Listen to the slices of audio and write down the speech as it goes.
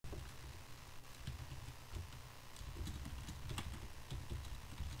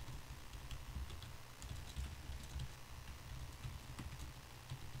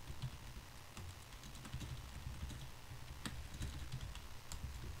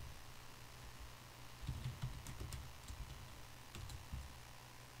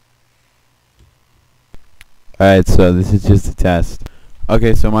Alright, so this is just a test.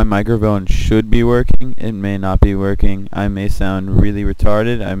 Okay, so my microphone should be working. It may not be working. I may sound really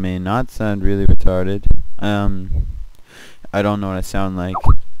retarded. I may not sound really retarded. I don't know what I sound like.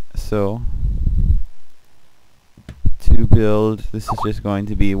 So, to build, this is just going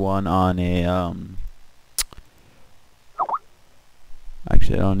to be one on a,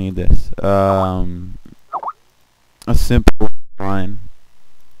 actually I don't need this. A simple line.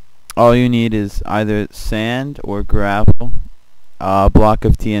 All you need is either sand or gravel, a block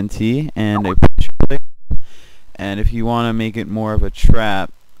of TNT, and a pressure plate. And if you want to make it more of a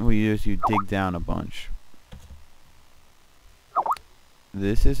trap, what you do is you dig down a bunch.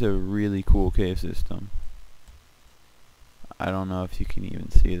 This is a really cool cave system. I don't know if you can even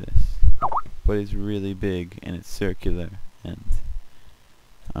see this, but it's really big and it's circular, and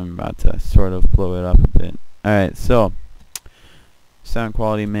I'm about to sort of blow it up a bit. Alright, so sound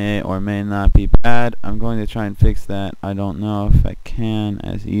quality may or may not be bad. I'm going to try and fix that. I don't know if I can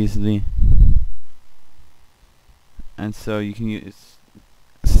as easily. And so you can use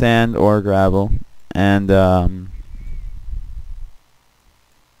sand or gravel, and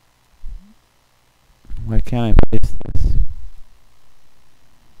why can't I place this?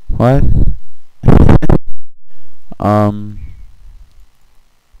 What?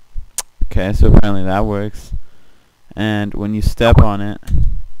 Okay, so apparently that works. And when you step on it,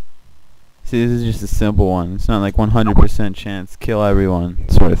 see, this is just a simple one. It's not like 100% chance kill everyone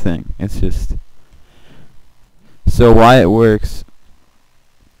sort of thing. It's just, so why it works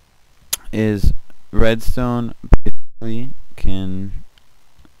is redstone basically can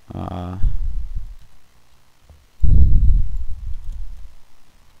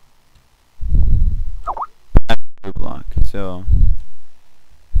block. So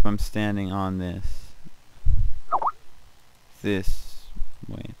if I'm standing on this,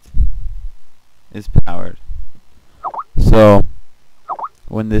 wait, is powered. So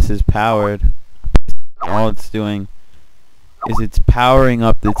when this is powered, all it's doing is it's powering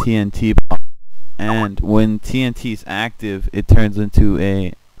up the TNT block, and when TNT is active, it turns into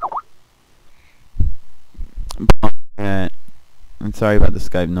a block that, I'm sorry about the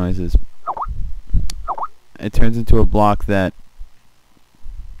Skype noises, it turns into a block that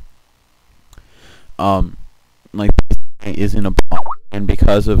like isn't a block, and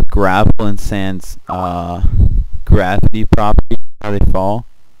because of gravel and sand's gravity property, how they fall,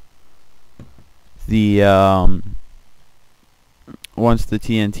 the once the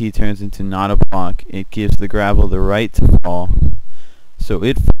TNT turns into not a block, it gives the gravel the right to fall, so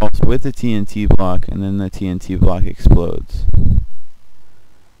it falls with the TNT block, and then the TNT block explodes.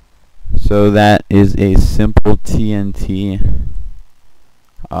 So that is a simple TNT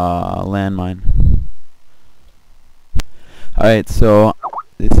landmine. Alright, so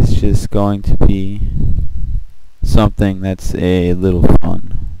this is just going to be something that's a little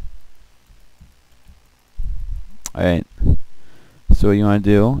fun. Alright, so what you want to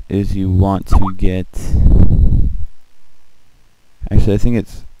do is you want to get, actually I think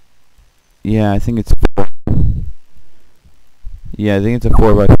it's 4. Yeah, I think it's a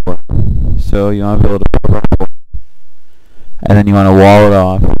 4x4. So you want to build a 4x4, and then you want to wall it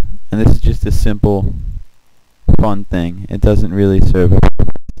off. And this is just a simple fun thing. It doesn't really serve a purpose.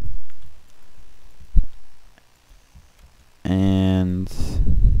 And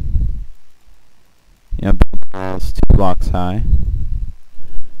you know, build walls 2 blocks high.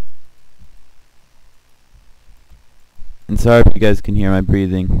 And sorry if you guys can hear my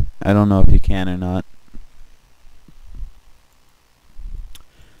breathing. I don't know if you can or not.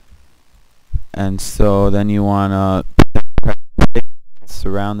 And so then you want to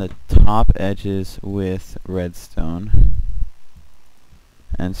surround the top edges with redstone.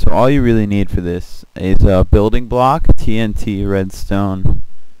 And so all you really need for this is a building block, TNT, redstone,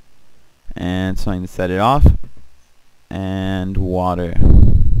 and something to set it off, and water.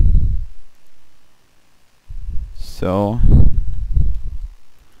 So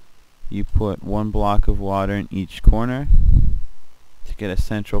you put 1 block of water in each corner to get a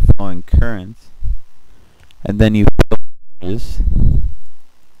central flowing current, and then you fill this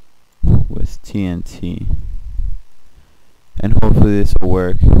with TNT, and hopefully this will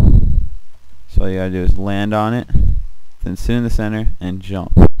work. So all you gotta do is land on it, then sit in the center and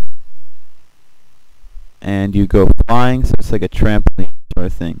jump, and you go flying, so it's like a trampoline sort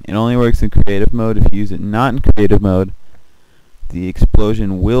of thing. It only works in creative mode. If you use it not in creative mode, the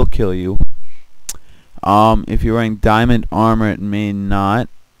explosion will kill you. If you're wearing diamond armor, it may not.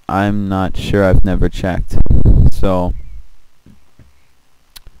 I'm not sure. I've never checked. So,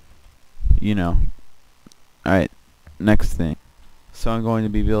 you know. Alright, next thing. So I'm going to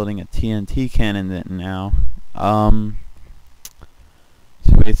be building a TNT cannon now. So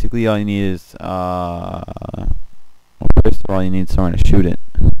basically all you need is, well, first of all you need somewhere to shoot it.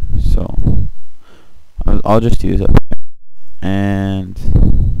 So, I'll just use it. And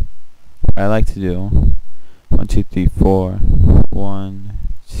what I like to do, 1, 2, 3, 4, 1,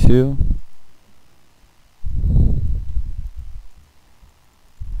 2.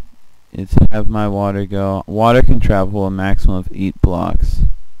 Is have my water go. Water can travel a maximum of 8 blocks.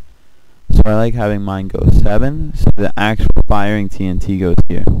 So I like having mine go 7, so the actual firing TNT goes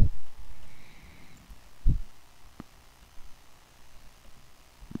here.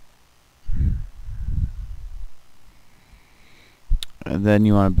 And then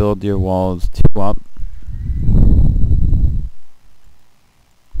you want to build your walls 2 up,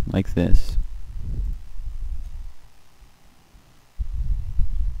 like this.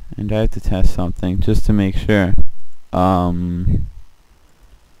 And I have to test something just to make sure. Alright.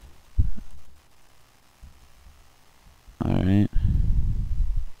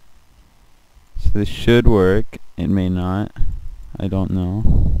 So this should work. It may not. I don't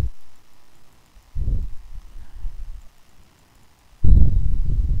know.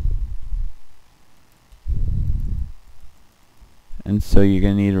 And so you're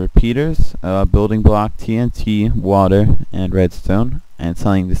going to need repeaters, building block, TNT, water, and redstone, and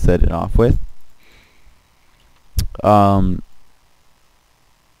something to set it off with. And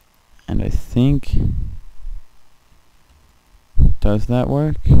I think... does that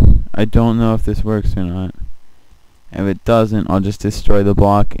work? I don't know if this works or not. If it doesn't, I'll just destroy the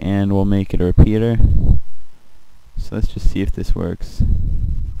block and we'll make it a repeater. So let's just see if this works.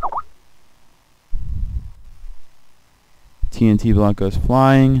 TNT block goes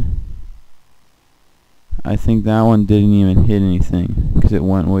flying. I think that one didn't even hit anything because it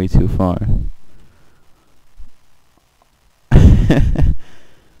went way too far.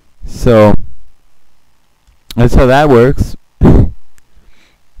 So that's how that works.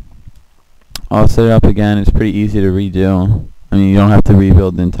 I'll set it up again. It's pretty easy to redo. I mean, you don't have to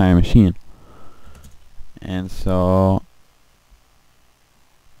rebuild the entire machine. And so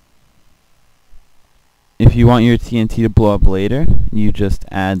if you want your TNT to blow up later, you just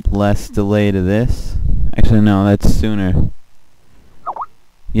add less delay to this. Actually, no, that's sooner.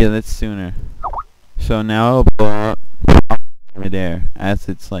 Yeah, that's sooner. So now it'll blow up midair as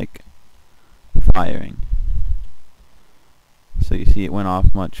it's like firing. So you see it went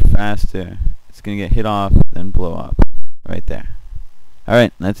off much faster. It's gonna get hit off, then blow up. Right there.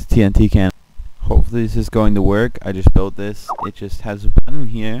 Alright, that's a TNT cannon. Hopefully this is going to work. I just built this. It just has a button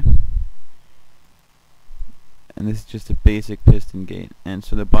here. And this is just a basic piston gate. And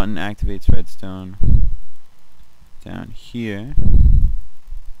so the button activates redstone down here.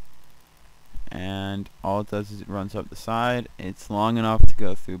 And all it does is it runs up the side. It's long enough to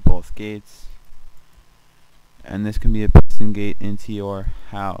go through both gates. And this can be a piston gate into your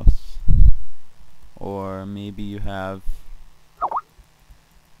house. Or maybe you have,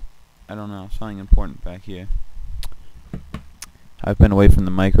 I don't know, something important back here. I've been away from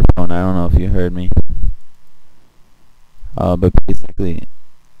the microphone. I don't know if you heard me. But basically,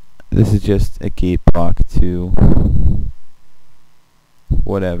 this is just a gate block to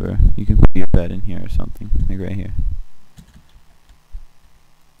whatever. You can put your bed in here or something, like right here.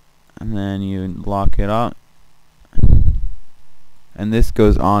 And then you lock it up. And this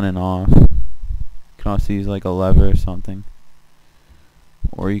goes on and off. You can also use like a lever or something.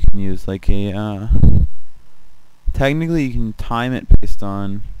 Or you can use like a, technically you can time it based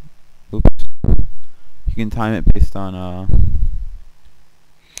on, oops. You can time it based on, I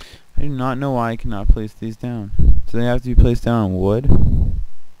do not know why I cannot place these down. Do they have to be placed down on wood?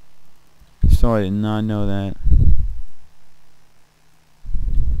 So I did not know that.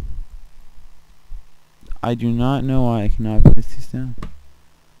 I do not know why I cannot place these down.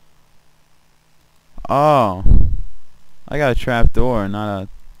 Oh, I got a trap door, not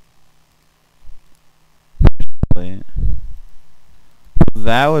a plate.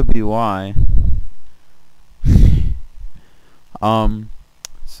 That would be why.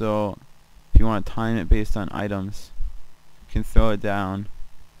 So if you want to time it based on items, you can throw it down,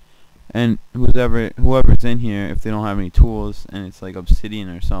 and whoever's in here, if they don't have any tools and it's like obsidian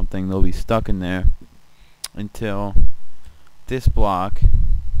or something, they'll be stuck in there until this block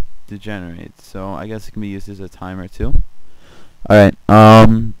degenerates. So I guess it can be used as a timer too. Alright,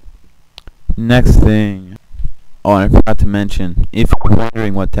 next thing. Oh, and I forgot to mention, if you're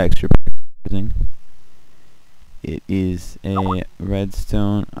wondering what texture pack I'm using, it is a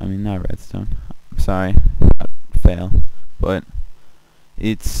redstone, not redstone, I'm sorry, fail, but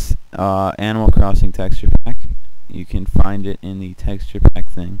it's Animal Crossing texture pack. You can find it in the texture pack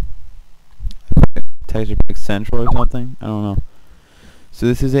thing. texture pack central or something. I don't know. So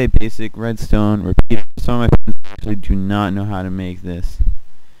this is a basic redstone repeater. Some of my friends actually do not know how to make this,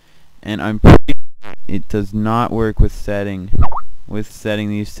 and I'm pretty sure it does not work with setting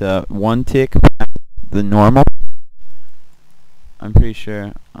these to 1 tick past the normal. I'm pretty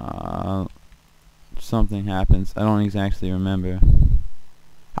sure something happens. I don't exactly remember.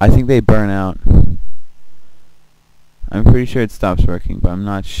 I think they burn out. I'm pretty sure it stops working, but I'm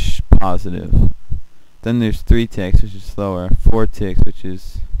not positive. Then there's 3 ticks, which is slower. 4 ticks, which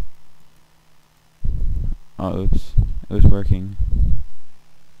is... Oh, oops. It was working.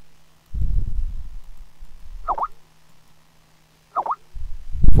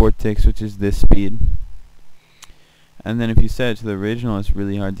 Four ticks, which is this speed. And then if you set it to the original, it's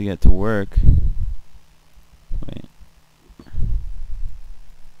really hard to get to work. Wait.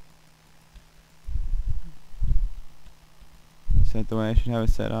 Is that the way I should have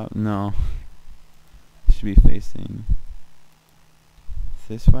it set up? No. It should be facing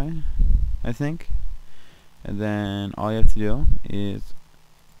this way, I think. And then all you have to do is...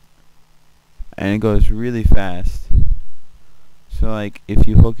 And it goes really fast. So like if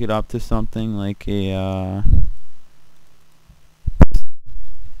you hook it up to something like a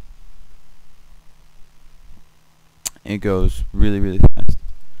it goes really, really fast.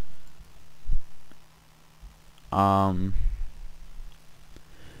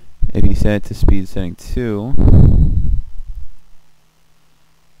 If you set it to speed setting 2,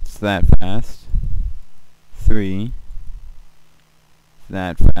 it's that fast. 3,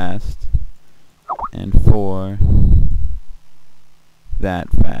 that fast. And 4, that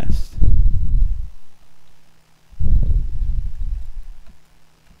fast.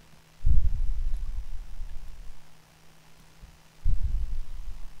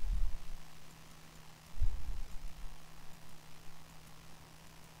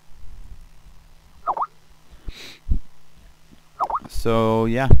 So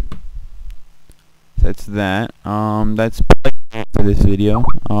yeah, that's that. That's probably it for this video.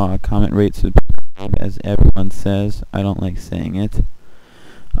 Comment, rate, subscribe, as everyone says. I don't like saying it.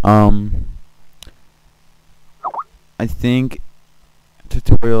 I think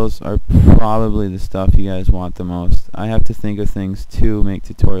tutorials are probably the stuff you guys want the most. I have to think of things to make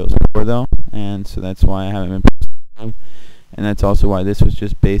tutorials for though, and so that's why I haven't been posting. And that's also why this was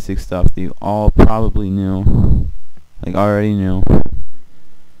just basic stuff that you all probably knew, like already knew.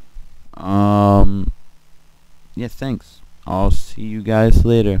 Yeah, thanks. I'll see you guys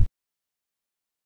later.